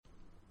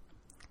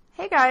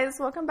Hey guys,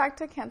 welcome back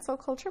to Cancel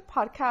Culture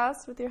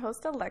Podcast with your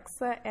host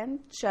Alexa and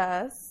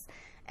Jess.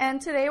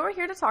 And today we're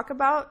here to talk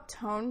about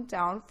tone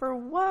down for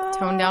what?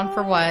 Tone down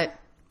for what?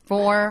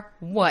 For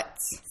what?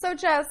 So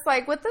Jess,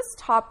 with this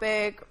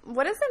topic,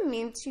 what does it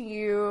mean to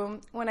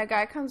you when a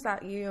guy comes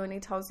at you and he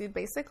tells you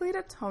basically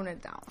to tone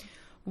it down?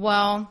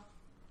 Well,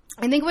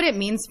 I think what it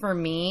means for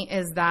me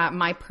is that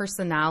my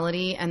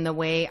personality and the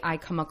way I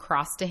come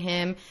across to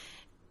him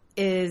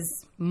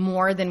is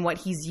more than what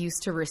he's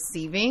used to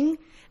receiving.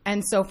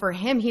 And so for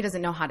him, he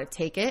doesn't know how to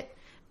take it.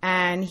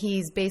 And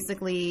he's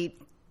basically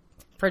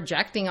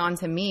projecting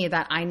onto me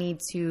that I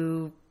need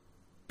to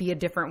be a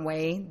different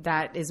way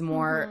that is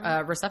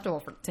more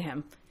receptive to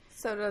him.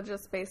 So to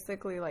just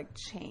basically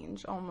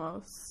change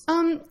almost.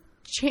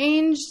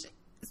 Change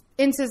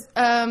into,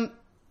 I don't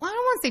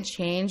want to say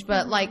change,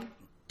 but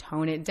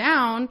tone it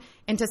down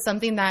into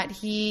something that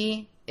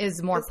he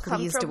is more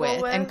pleased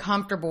with and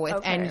comfortable with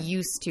and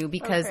used to,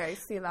 because I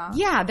see that.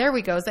 Yeah, there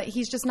we go. Is that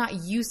he's just not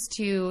used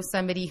to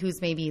somebody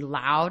who's maybe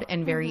loud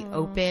and very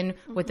open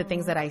with the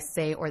things that I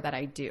say or that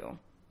I do.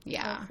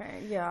 Yeah.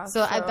 Okay. Yeah. So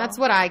that's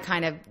what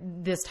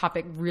this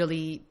topic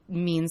really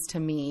means to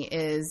me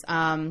is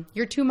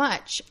you're too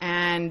much.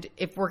 And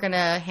if we're going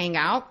to hang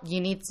out,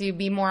 you need to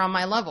be more on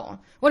my level.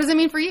 What does it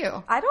mean for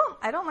you? I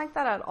don't like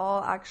that at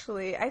all,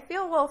 actually. I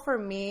feel, well, for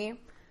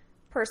me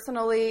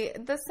personally,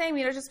 the same,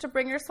 just to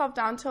bring yourself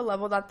down to a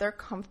level that they're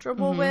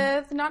comfortable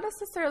with, not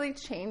necessarily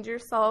change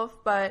yourself,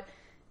 but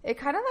it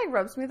kind of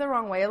rubs me the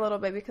wrong way a little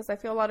bit, because I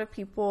feel a lot of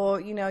people,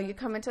 you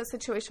come into a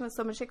situation with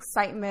so much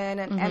excitement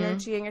and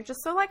energy, and you're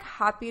just so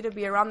happy to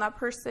be around that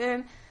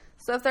person.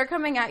 So if they're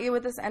coming at you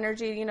with this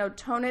energy,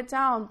 tone it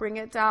down, bring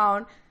it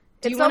down.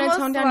 Do you want to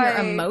tone down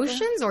your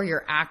emotions or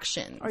your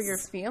actions? Or your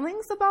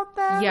feelings about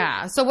them?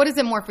 Yeah. So what is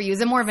it more for you?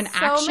 Is it more of an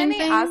action thing?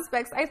 So many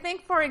aspects. I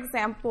think, for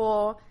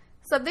example,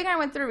 something I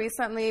went through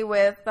recently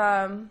with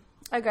a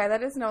guy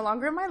that is no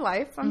longer in my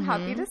life. I'm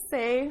happy to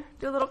say.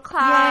 Do a little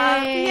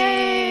clap.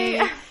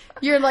 Yay!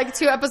 You're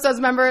 2 episodes.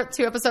 Remember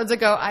 2 episodes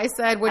ago I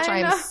said, which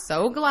I'm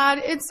so glad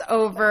it's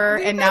over.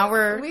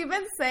 We've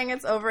been saying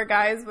it's over,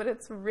 guys, but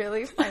it's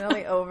really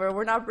finally over.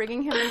 We're not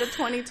bringing him into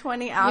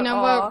 2020 at all. You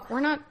know what?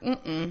 We're not.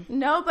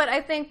 No, but I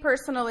think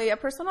personally, a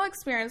personal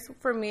experience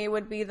for me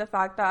would be the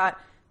fact that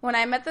when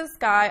I met this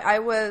guy,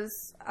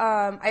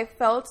 I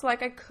felt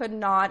like I could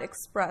not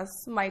express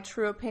my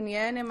true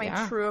opinion and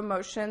my true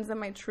emotions and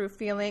my true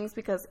feelings,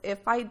 because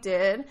if I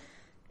did,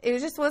 it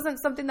just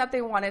wasn't something that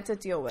they wanted to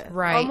deal with.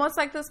 Right. Almost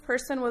like this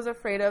person was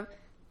afraid of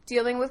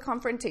dealing with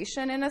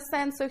confrontation in a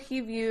sense. So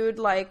he viewed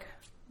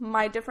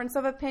my difference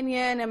of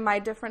opinion and my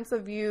difference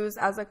of views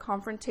as a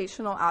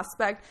confrontational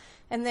aspect.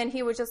 And then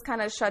he would just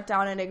kind of shut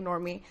down and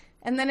ignore me.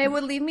 And then it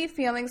would leave me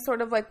feeling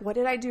sort of what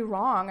did I do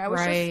wrong? I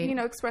was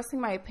just,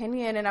 expressing my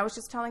opinion, and I was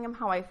just telling him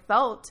how I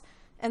felt.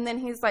 And then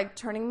he's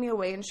turning me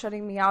away and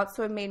shutting me out.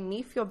 So it made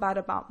me feel bad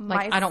about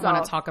myself. I don't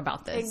want to talk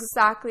about this.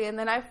 Exactly. And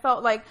then I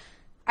felt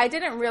I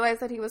didn't realize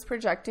that he was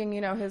projecting,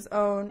 his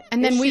own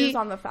issues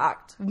on the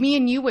fact. Me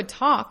and you would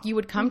talk. You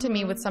would come to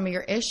me with some of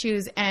your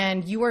issues,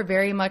 and you were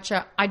very much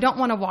I don't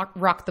want to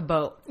rock the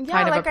boat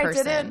kind of a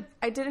person.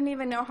 I didn't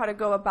even know how to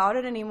go about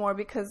it anymore,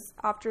 because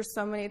after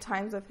so many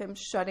times of him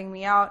shutting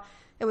me out,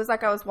 it was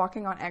like I was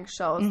walking on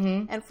eggshells.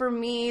 And for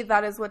me,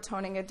 that is what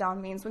toning it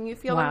down means. When you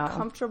feel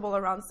uncomfortable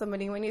around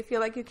somebody, when you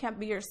feel like you can't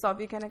be yourself,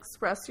 you can't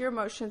express your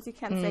emotions, you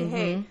can't say,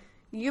 hey,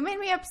 you made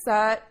me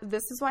upset.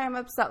 This is why I'm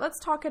upset. Let's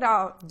talk it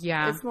out.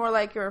 Yeah. It's more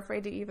like you're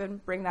afraid to even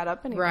bring that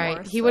up anymore.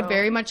 Right. He would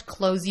very much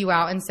close you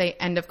out and say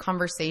end of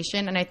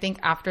conversation. And I think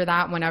after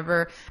that,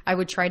 whenever I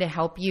would try to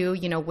help you,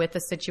 with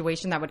a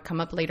situation that would come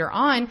up later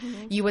on,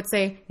 you would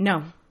say,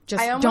 no.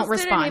 Just don't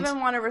respond. I didn't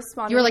even want to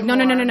respond. You were like,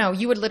 no.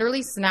 You would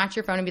literally snatch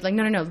your phone and be like,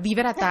 no. Leave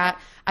it at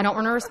that. I don't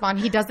want to respond.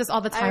 He does this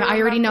all the time. I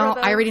already know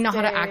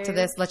how to act to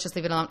this. Let's just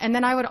leave it alone. And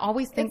then I would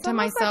always think to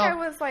myself.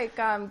 It's like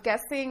I was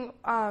guessing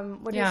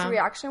what his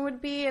reaction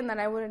would be, and then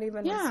I wouldn't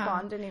even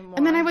respond anymore.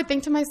 And then I would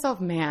think to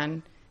myself,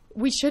 man,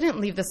 we shouldn't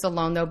leave this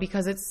alone though,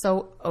 because it's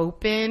so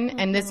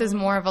open, and this is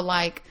more of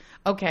a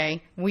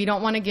okay, we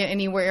don't want to get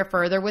anywhere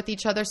further with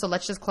each other, so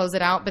let's just close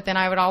it out. But then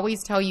I would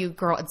always tell you,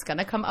 girl, it's going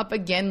to come up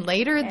again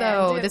later,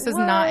 though. This is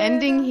not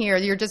ending here.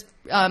 You're just,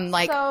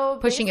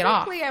 pushing it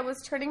off. I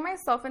was turning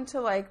myself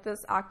into, this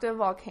active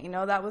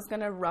volcano that was going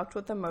to erupt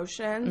with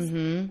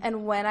emotions.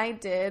 And when I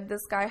did,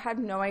 this guy had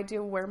no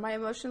idea where my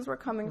emotions were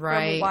coming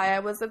from, why I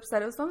was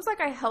upset. It was almost like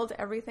I held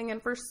everything in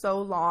for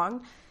so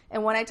long.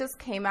 And when I just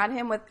came at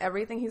him with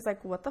everything, he's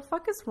like, what the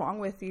fuck is wrong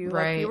with you?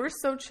 You were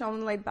so chill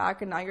and laid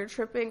back, and now you're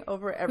tripping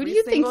over every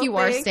single thing. Who do you think you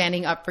are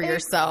standing up for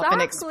yourself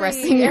and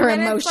expressing your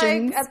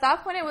emotions? At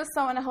that point, it was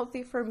so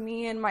unhealthy for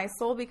me and my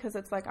soul, because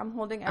it's I'm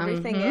holding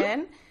everything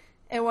in.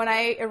 And when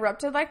I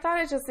erupted like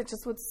that, it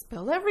just would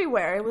spill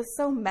everywhere. It was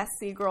so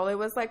messy, girl. It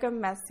was a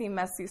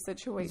messy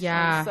situation.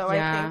 Yeah, so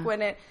I think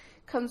when it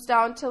comes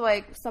down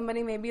to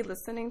somebody maybe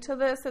listening to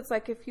this, it's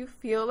if you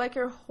feel like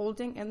you're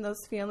holding in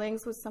those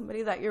feelings with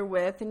somebody that you're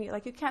with, and you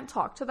can't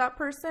talk to that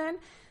person,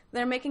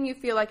 they're making you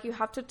feel like you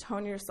have to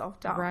tone yourself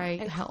down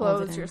and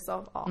close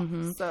yourself off.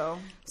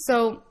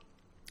 So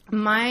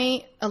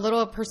a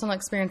little personal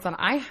experience that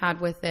I had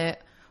with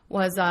it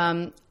was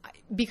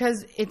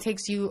because it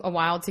takes you a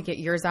while to get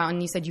yours out,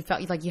 and you said you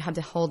felt like you had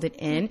to hold it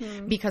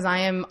in, because I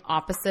am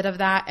opposite of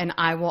that, and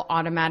I will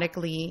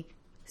automatically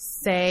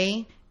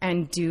say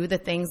and do the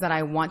things that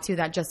I want to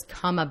that just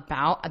come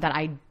about, that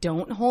I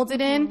don't hold it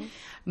in.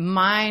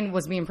 Mine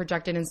was being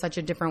projected in such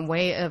a different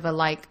way of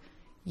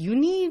you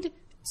need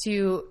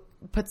to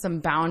put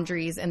some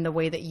boundaries in the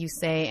way that you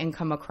say and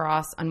come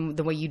across on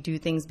the way you do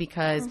things,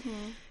 because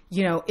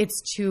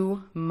it's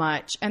too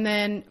much. And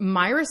then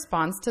my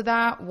response to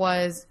that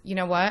was, you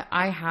know what?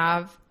 I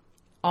have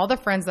all the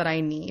friends that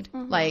I need,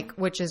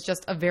 which is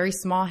just a very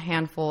small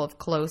handful of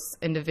close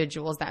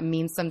individuals that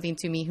mean something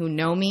to me, who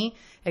know me,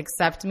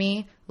 accept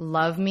me,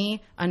 love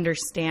me,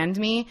 understand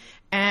me.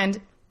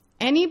 And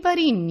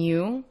anybody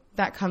new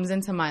that comes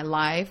into my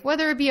life,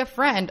 whether it be a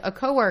friend, a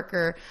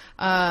coworker,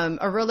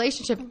 a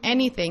relationship,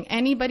 anything,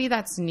 anybody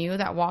that's new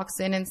that walks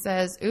in and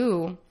says,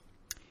 ooh,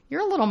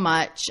 you're a little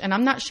much, and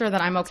I'm not sure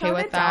that I'm okay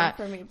with that.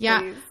 Tone it down for me,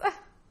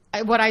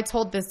 yeah. What I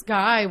told this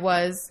guy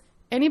was,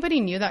 anybody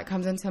new that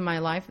comes into my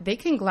life, they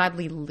can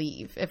gladly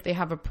leave if they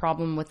have a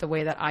problem with the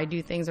way that I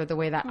do things or the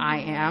way that I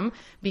am,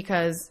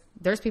 because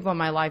there's people in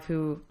my life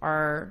who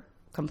are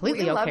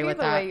completely okay with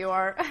that. We love you the way you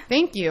are.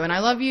 Thank you. And I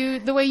love you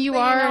the way you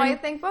are. I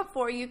think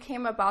before you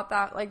came about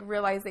that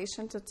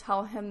realization to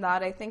tell him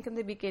that, I think in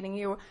the beginning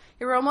you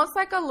were almost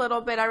a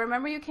little bit, I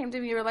remember you came to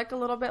me, you were a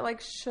little bit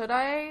should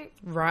I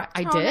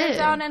tone it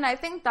down? And I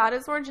think that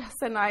is where Jess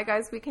and I,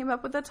 guys, we came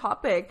up with the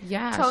topic.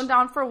 Yeah. Tone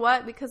down for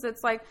what? Because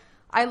it's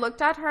I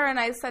looked at her and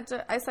I said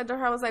to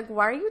her, I was like,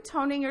 why are you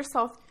toning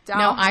yourself down?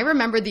 No, I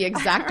remember the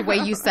exact way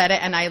you said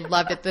it, and I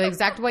loved it. The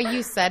exact way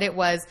you said it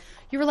was,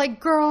 you were like,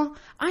 girl,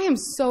 I am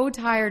so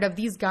tired of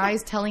these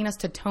guys telling us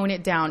to tone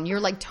it down. You're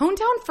like, tone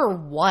down for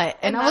what?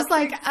 And I was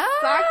like,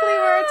 exactly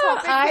where our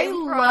topic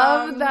came from.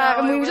 I love that.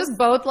 And we were just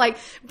both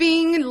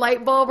being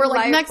light bulb. We're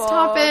like, next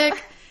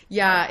topic.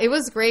 Yeah, it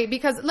was great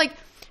because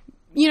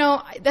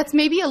that's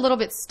maybe a little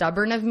bit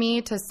stubborn of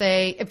me to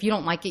say, if you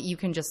don't like it, you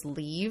can just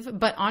leave.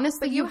 But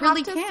honestly, you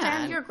really can. You have to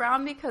stand your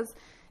ground, because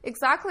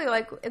exactly,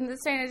 in this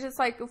day and age, it's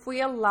if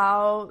we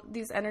allow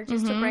these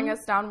energies to bring us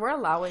down, we're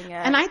allowing it.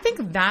 And I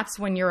think that's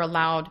when you're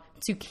allowed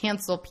to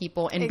cancel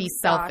people and be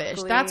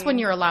selfish. That's when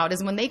you're allowed,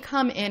 is when they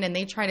come in and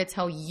they try to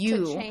tell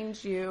you. To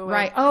change you.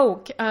 Right.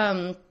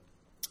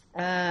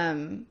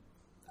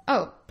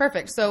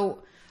 Perfect.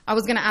 So I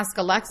was going to ask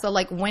Alexa,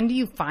 when do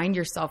you find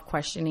yourself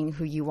questioning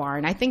who you are?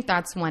 And I think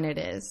that's when it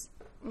is.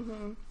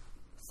 Mm-hmm.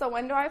 So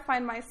when do I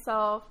find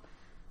myself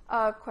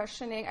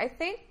questioning? I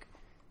think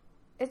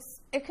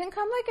it can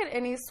come in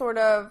any sort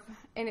of,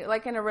 in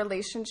a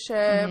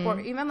relationship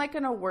or even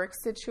in a work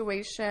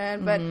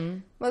situation. But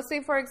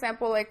mostly, for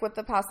example, with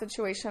the past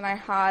situation I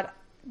had,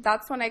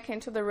 that's when I came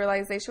to the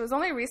realization. It was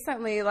only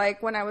recently,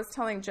 when I was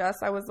telling Jess,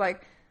 I was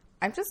like,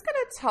 I'm just going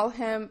to tell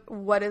him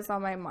what is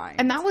on my mind.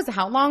 And that was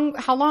how long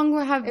were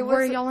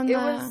y'all in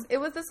that?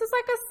 This is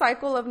a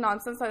cycle of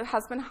nonsense that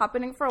has been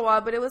happening for a while,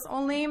 but it was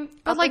only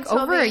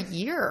over a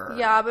year.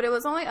 Yeah, but it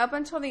was only up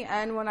until the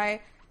end when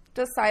I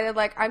decided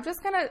I'm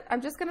just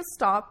gonna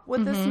stop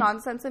with this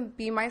nonsense and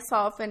be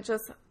myself and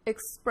just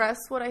express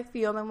what I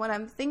feel and what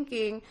I'm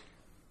thinking.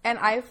 And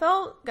I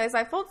felt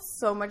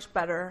so much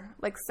better,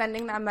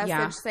 sending that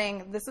message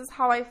saying, this is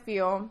how I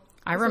feel.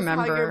 I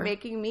remember. This is how you're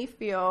making me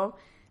feel.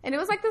 And it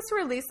was this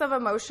release of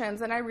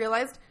emotions. And I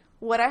realized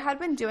what I had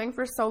been doing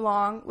for so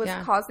long was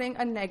causing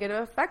a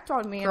negative effect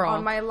on me and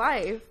on my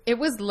life. It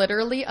was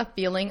literally a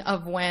feeling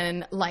of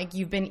when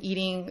you've been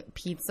eating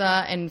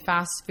pizza and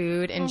fast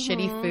food and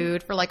shitty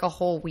food for a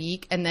whole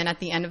week, and then at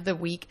the end of the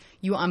week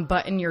you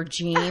unbutton your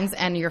jeans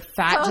and your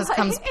fat just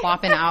comes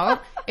plopping out.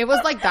 It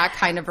was that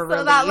kind of a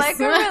release. That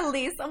a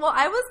release. Well,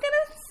 I was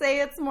gonna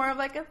say it's more of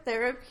a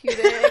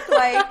therapeutic,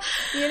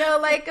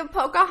 a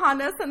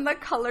Pocahontas and the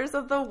colors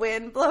of the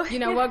wind blowing. You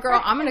know what,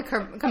 girl? I'm gonna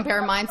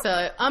compare mine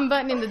to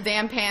unbuttoning the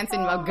damn pants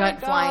and my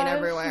gut flying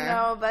everywhere.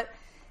 No, but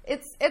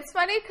it's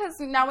funny because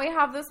now we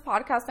have this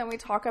podcast and we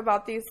talk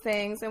about these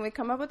things and we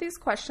come up with these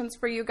questions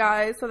for you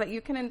guys so that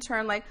you can in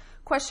turn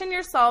question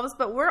yourselves.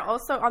 But we're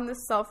also on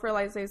this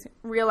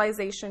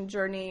self-realization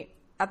journey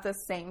at the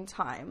same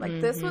time.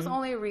 This was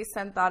only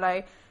recent that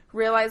I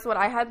realized what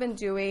I had been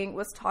doing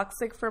was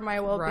toxic for my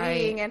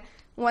well-being. Right. And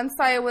once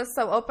I was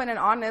so open and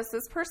honest,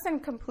 this person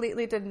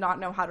completely did not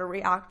know how to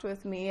react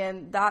with me.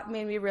 And that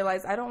made me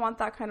realize I don't want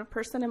that kind of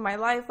person in my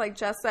life. Like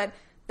Jess said,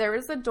 there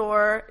is a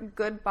door.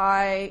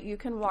 Goodbye. You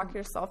can walk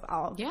yourself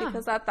out. Yeah.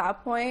 Because at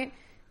that point,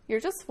 you're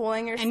just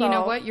fooling yourself. And you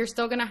know what? You're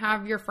still going to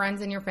have your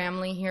friends and your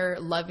family here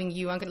loving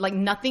you.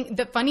 Nothing.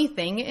 The funny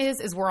thing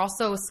is we're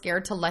also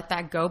scared to let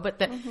that go. But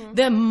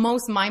the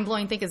most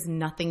mind-blowing thing is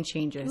nothing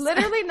changes.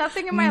 Literally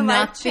nothing in my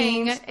life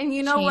changed. And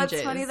you know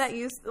what's funny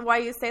why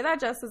you say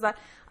that, Jess, is that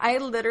I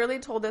literally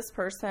told this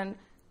person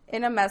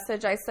in a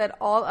message, I said,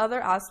 all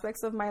other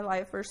aspects of my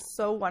life are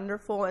so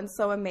wonderful and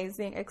so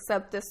amazing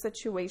except this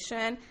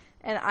situation.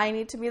 And I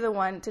need to be the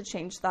one to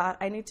change that.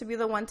 I need to be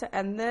the one to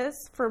end this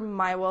for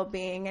my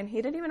well-being. And he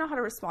didn't even know how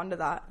to respond to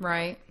that.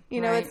 Right.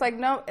 You know, Right. it's like,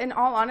 no, in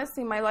all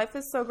honesty, my life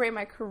is so great.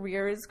 My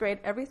career is great.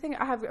 Everything,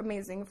 I have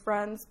amazing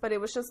friends, but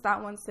it was just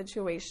that one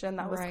situation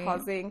that was Right.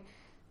 causing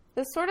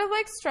this sort of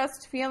like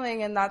stressed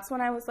feeling. And that's when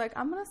I was like,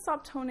 I'm going to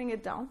stop toning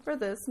it down for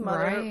this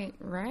mother.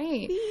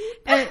 Right.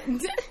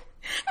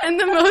 And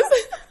the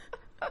most,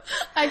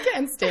 I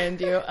can't stand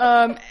you.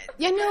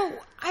 You know,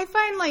 I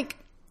find like,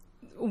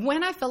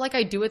 when I feel like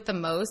I do it the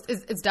most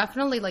is it's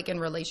definitely like in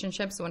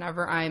relationships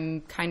whenever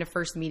I'm kind of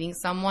first meeting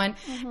someone.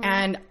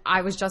 And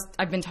I've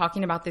been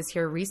talking about this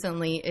here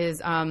recently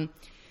is,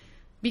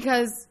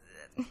 because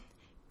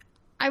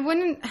I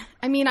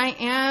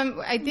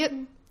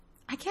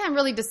can't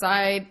really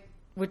decide,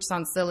 which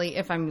sounds silly,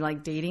 if I'm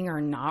like dating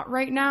or not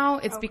right now.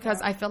 It's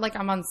because I feel like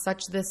I'm on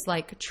such this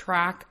like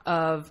track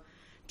of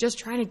just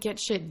trying to get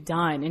shit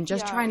done and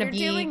just trying to be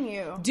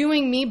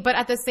doing me. But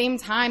at the same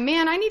time,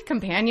 man, I need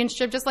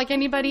companionship just like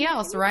anybody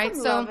else, right?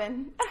 So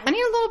Loving. I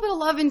need a little bit of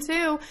loving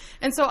too.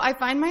 And so I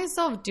find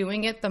myself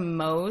doing it the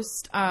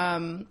most,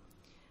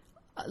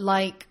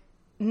 like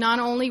not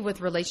only with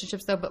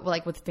relationships though, but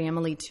like with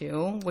family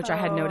too, which I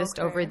had noticed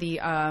over the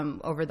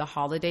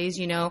holidays.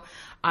 You know,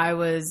 I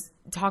was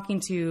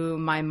talking to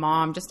my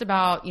mom just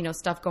about, you know,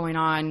 stuff going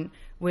on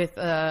with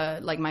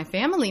like my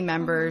family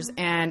members,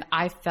 and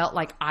I felt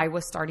like I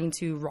was starting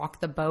to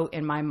rock the boat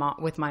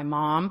with my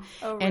mom,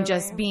 and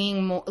just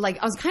being more like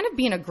I was kind of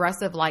being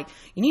aggressive, like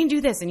you need to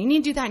do this and you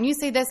need to do that and you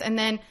say this, and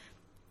then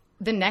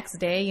the next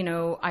day, you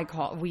know,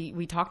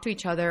 we talked to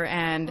each other,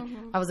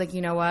 and I was like,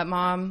 you know what,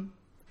 Mom,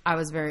 I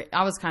was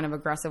kind of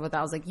aggressive with that.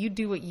 I was like, you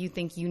do what you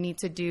think you need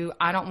to do.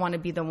 I don't want to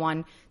be the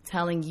one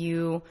telling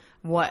you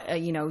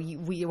what, you know,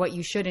 what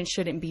you should and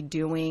shouldn't be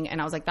doing. And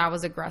I was like, that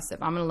was aggressive.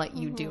 I'm going to let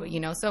you do it, you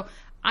know? So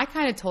I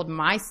kind of told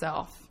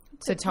myself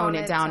to tone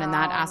it down in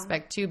that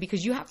aspect too,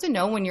 because you have to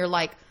know when you're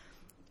like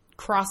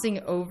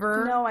crossing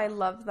over. No, I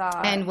love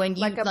that. And when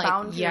you like a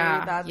boundary.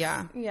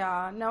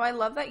 Yeah. No, I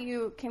love that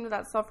you came to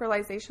that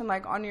self-realization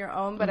like on your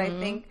own, but I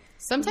think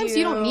sometimes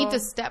you don't need to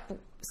step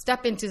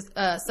into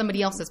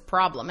somebody else's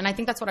problem. And I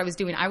think that's what I was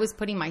doing. I was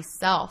putting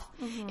myself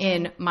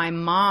in my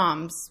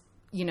mom's,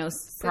 you know,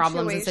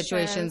 problems and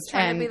situations.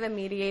 Trying to be the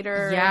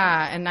mediator.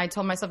 Yeah. And I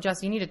told myself,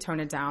 Jess, you need to tone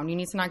it down. You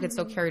need to not get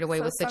so carried away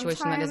with a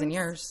situation that isn't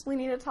yours. We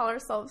need to tell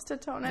ourselves to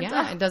tone it down.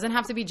 Yeah. It doesn't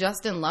have to be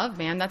just in love,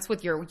 man. That's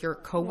with your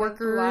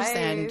coworkers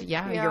and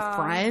your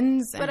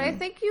friends. But I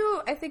think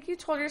you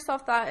told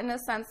yourself that in a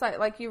sense that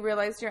like you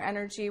realized your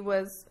energy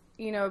was,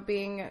 you know,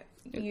 being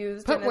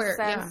used in a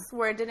sense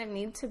where it didn't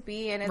need to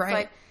be. And it's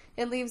like,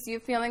 it leaves you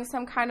feeling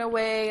some kind of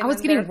way. And I was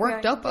getting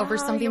worked up over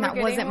something that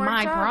wasn't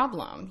my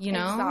problem, you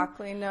know?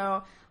 Exactly.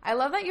 No, I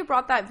love that you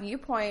brought that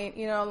viewpoint,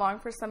 you know,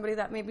 along for somebody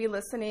that may be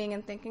listening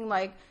and thinking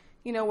like,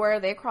 you know, where are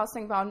they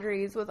crossing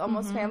boundaries with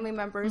almost family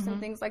members and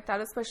things like that,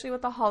 especially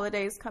with the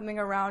holidays coming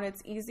around.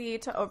 It's easy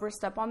to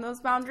overstep on those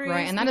boundaries.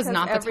 Right, and that is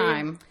not the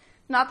time.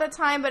 Not the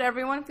time, but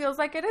everyone feels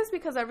like it is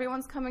because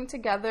everyone's coming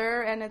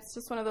together, and it's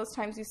just one of those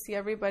times you see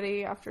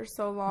everybody after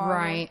so long.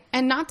 Right.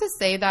 And not to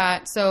say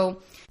that,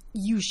 so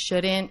you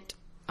shouldn't,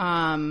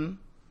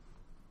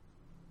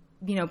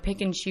 you know, pick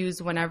and choose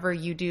whenever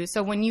you do.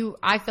 So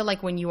I feel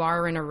like when you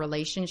are in a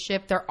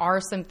relationship, there are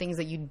some things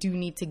that you do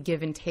need to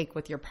give and take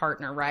with your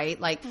partner,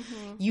 right? Like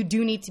you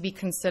do need to be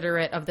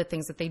considerate of the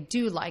things that they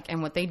do like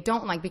and what they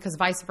don't like, because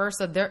vice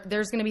versa,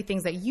 there's going to be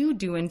things that you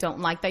do and don't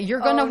like that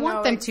you're going to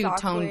want them to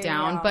tone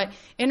down, but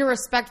in a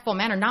respectful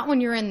manner, not when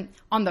you're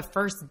on the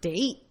first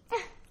date.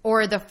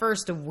 Or the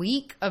first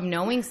week of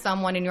knowing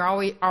someone and you're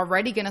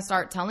already going to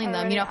start telling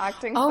them, you know,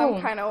 acting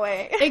some kind of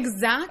way.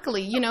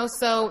 Exactly. You know,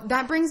 so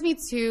that brings me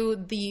to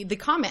the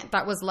comment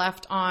that was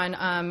left on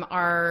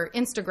our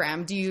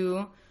Instagram. Do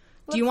you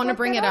want to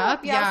bring it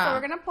up? Yeah. So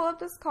we're going to pull up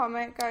this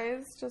comment,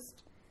 guys.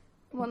 Just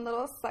one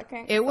little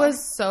second. It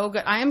was so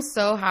good. I am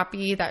so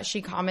happy that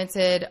she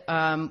commented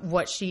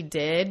what she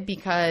did,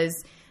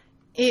 because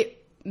it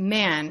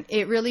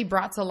really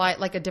brought to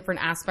light like a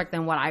different aspect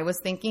than what I was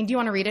thinking. Do you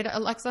want to read it,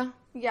 Alexa?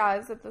 Yeah,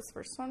 is it this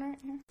first one right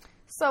here?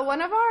 So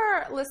one of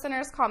our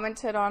listeners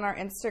commented on our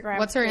Instagram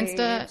What's her page.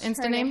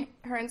 Insta name?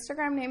 Her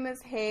Instagram name is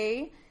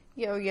Hey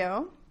Yo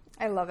Yo.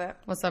 I love it.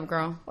 What's up,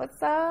 girl?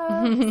 What's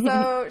up?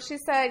 So she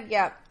said,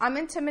 yeah, I'm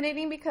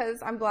intimidating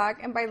because I'm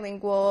Black and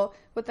bilingual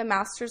with a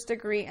master's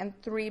degree and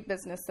 3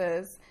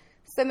 businesses.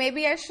 So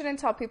maybe I shouldn't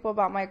tell people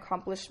about my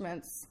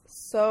accomplishments.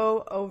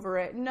 So over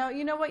it. No,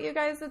 you know what, you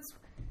guys?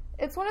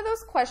 It's one of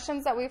those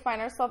questions that we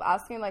find ourselves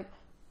asking, like,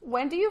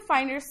 when do you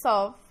find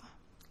yourself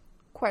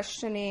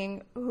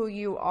questioning who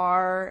you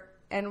are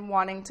and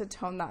wanting to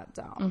tone that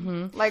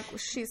down? Like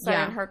she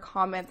said in her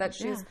comment that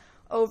she's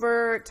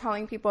over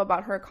telling people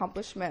about her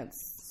accomplishments.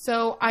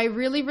 So I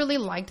really, really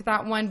liked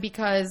that one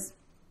because,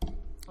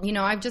 you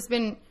know, I've just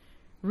been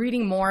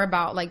reading more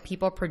about like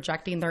people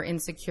projecting their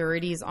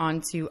insecurities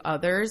onto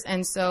others.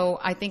 And so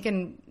I think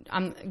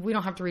we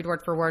don't have to read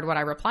word for word what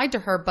I replied to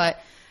her, but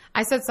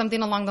I said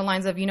something along the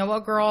lines of, you know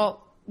what,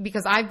 girl,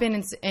 because I've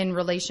been in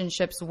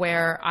relationships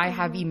where I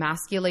have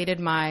emasculated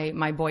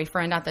my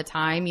boyfriend at the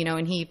time, you know,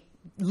 and he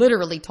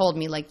literally told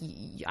me, like,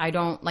 I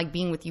don't like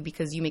being with you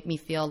because you make me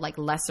feel like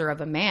lesser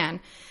of a man.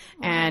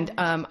 And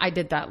I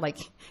did that like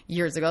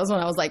years ago. So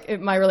when I was like,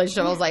 in my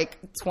relationship, I was like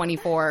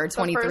 24 or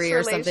 23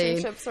 or something.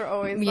 Relationships are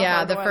always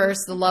the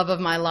first love of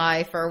my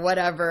life or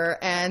whatever.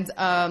 And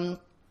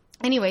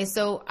anyway,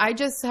 so I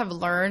just have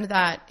learned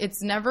that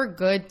it's never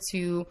good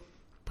to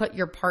put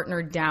your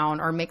partner down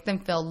or make them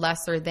feel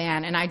lesser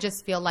than. And I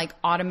just feel like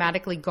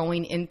automatically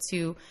going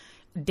into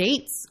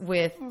dates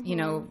with, you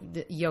know,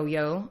 the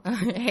yo-yo,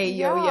 hey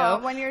yo-yo,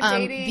 when you're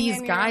dating,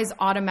 these guys it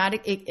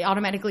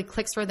automatically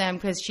clicks for them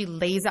because she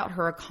lays out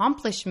her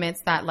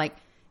accomplishments that like,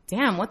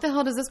 damn, what the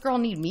hell does this girl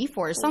need me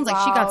for? It sounds like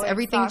she got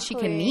everything she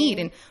can need,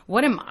 and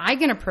what am I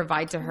going to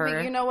provide to her?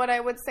 But you know what I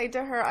would say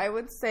to her? I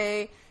would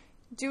say,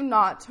 do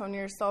not tone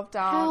yourself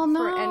down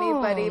for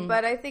anybody.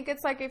 But I think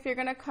it's like, if you're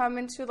going to come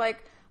into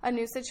like a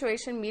new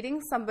situation, meeting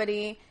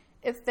somebody,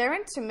 if they're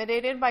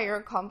intimidated by your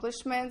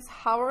accomplishments,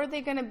 how are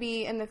they going to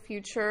be in the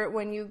future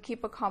when you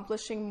keep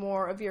accomplishing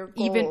more of your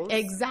goals? When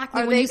you stack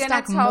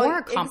more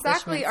accomplishments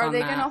exactly. Are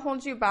they going to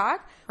hold you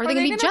back? Are they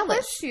going to be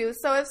jealous? Push you?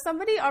 So if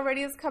somebody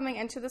already is coming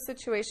into the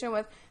situation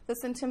with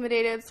this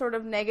intimidated sort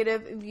of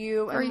negative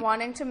view and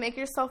wanting to make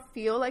yourself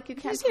feel like you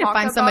can't talk about, you need to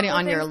find somebody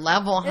on your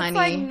level, honey. It's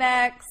like,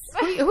 next.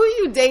 Who are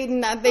you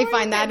dating that they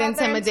find that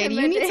intimidating?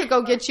 You need to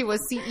go get you a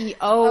CEO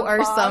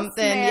or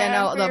something, you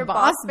know, the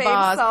boss.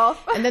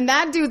 And then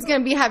that dude's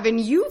going to be having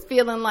you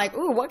feeling like,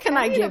 ooh, what can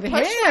I give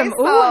him?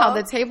 Ooh, how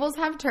the tables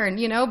have turned,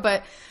 you know,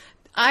 but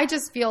I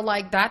just feel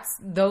like that's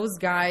those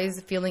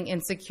guys feeling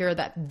insecure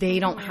that they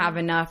don't have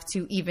enough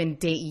to even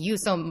date you.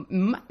 So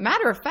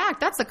matter of fact,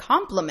 that's a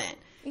compliment.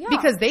 Yeah.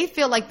 Because they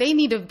feel like they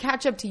need to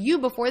catch up to you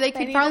before they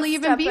could probably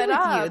even be with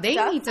you. They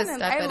need to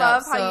step it up. I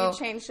love how you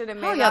changed it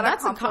and made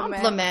that's a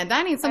compliment.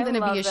 That ain't something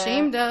to be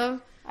ashamed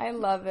of. I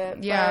love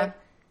it. Yeah.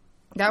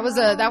 That was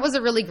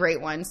a really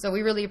great one. So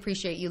we really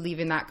appreciate you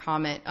leaving that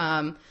comment.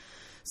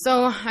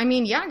 So I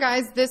mean, yeah,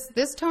 guys,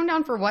 this toned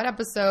down for what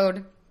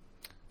episode?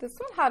 This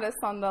one had us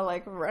on the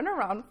like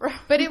runaround for.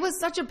 But it was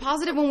such a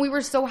positive one we were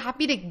so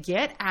happy to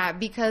get at,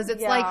 because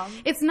it's like,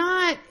 it's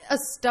not a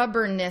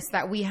stubbornness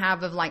that we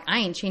have of like, I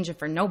ain't changing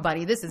for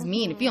nobody. This is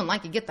me. And if you don't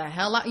like it, get the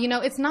hell out. You know,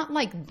 it's not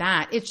like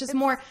that. It's just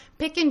more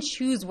pick and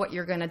choose what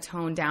you're going to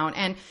tone down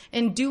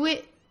and do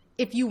it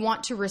if you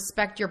want to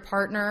respect your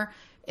partner.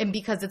 And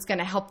because it's going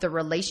to help the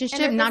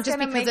relationship, not just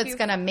because it's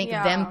going to make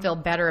them feel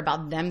better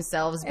about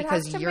themselves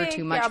because you're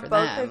too much for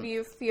them. Both of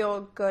you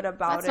feel good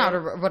about it. That's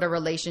not what a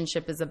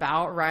relationship is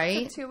about,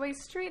 right? It's a two-way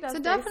street. It's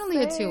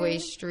definitely a two-way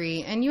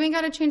street. And you ain't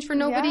got to change for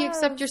nobody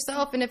except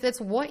yourself. And if it's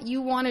what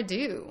you want to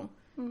do,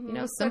 you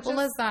know, simple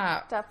as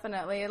that.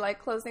 Definitely. Like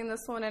closing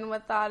this one in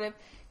with that. If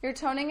you're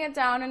toning it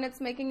down and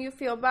it's making you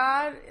feel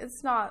bad,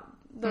 it's not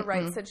the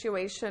right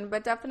situation.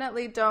 But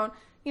definitely don't,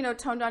 you know,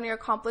 tone down your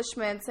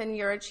accomplishments and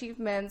your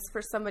achievements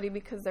for somebody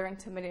because they're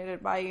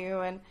intimidated by you.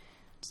 And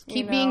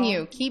keep being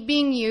you. Keep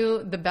being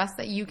you, the best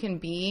that you can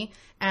be.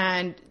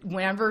 And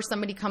whenever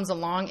somebody comes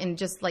along and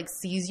just like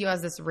sees you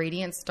as this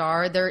radiant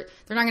star, they're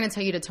not going to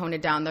tell you to tone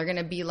it down. They're going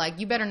to be like,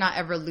 you better not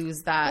ever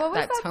lose that what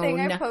was that tone.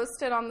 Thing I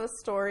posted on the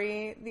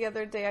story the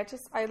other day?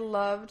 I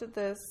loved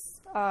this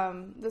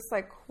this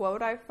like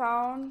quote I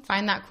found.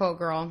 Find that quote,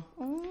 girl.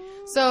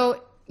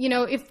 So, you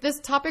know, if this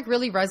topic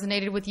really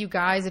resonated with you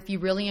guys, if you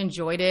really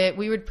enjoyed it,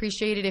 we would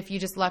appreciate it if you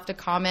just left a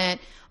comment,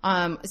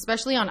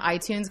 especially on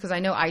iTunes, because I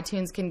know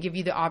iTunes can give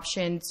you the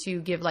option to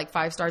give like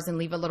 5 stars and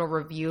leave a little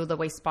review the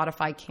way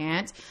Spotify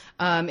can't.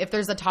 If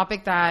there's a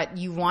topic that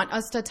you want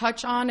us to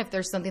touch on, if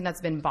there's something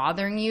that's been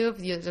bothering you,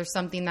 if there's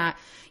something that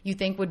you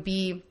think would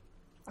be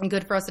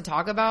good for us to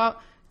talk about,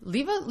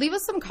 leave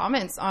us some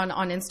comments on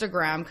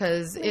Instagram,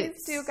 because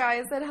Please do,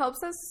 guys. It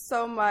helps us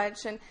so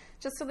much. And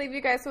just to leave you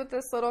guys with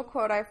this little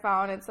quote I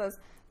found, it says,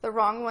 "The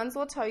wrong ones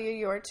will tell you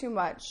you're too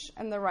much,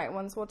 and the right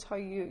ones will tell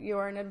you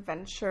you're an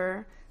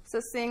adventure." So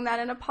seeing that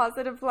in a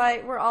positive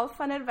light, we're all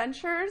fun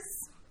adventurers.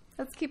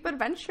 Let's keep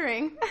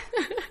adventuring.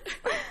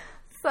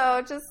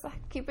 So just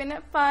keeping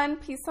it fun.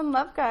 Peace and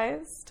love,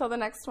 guys. Till the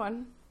next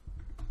one.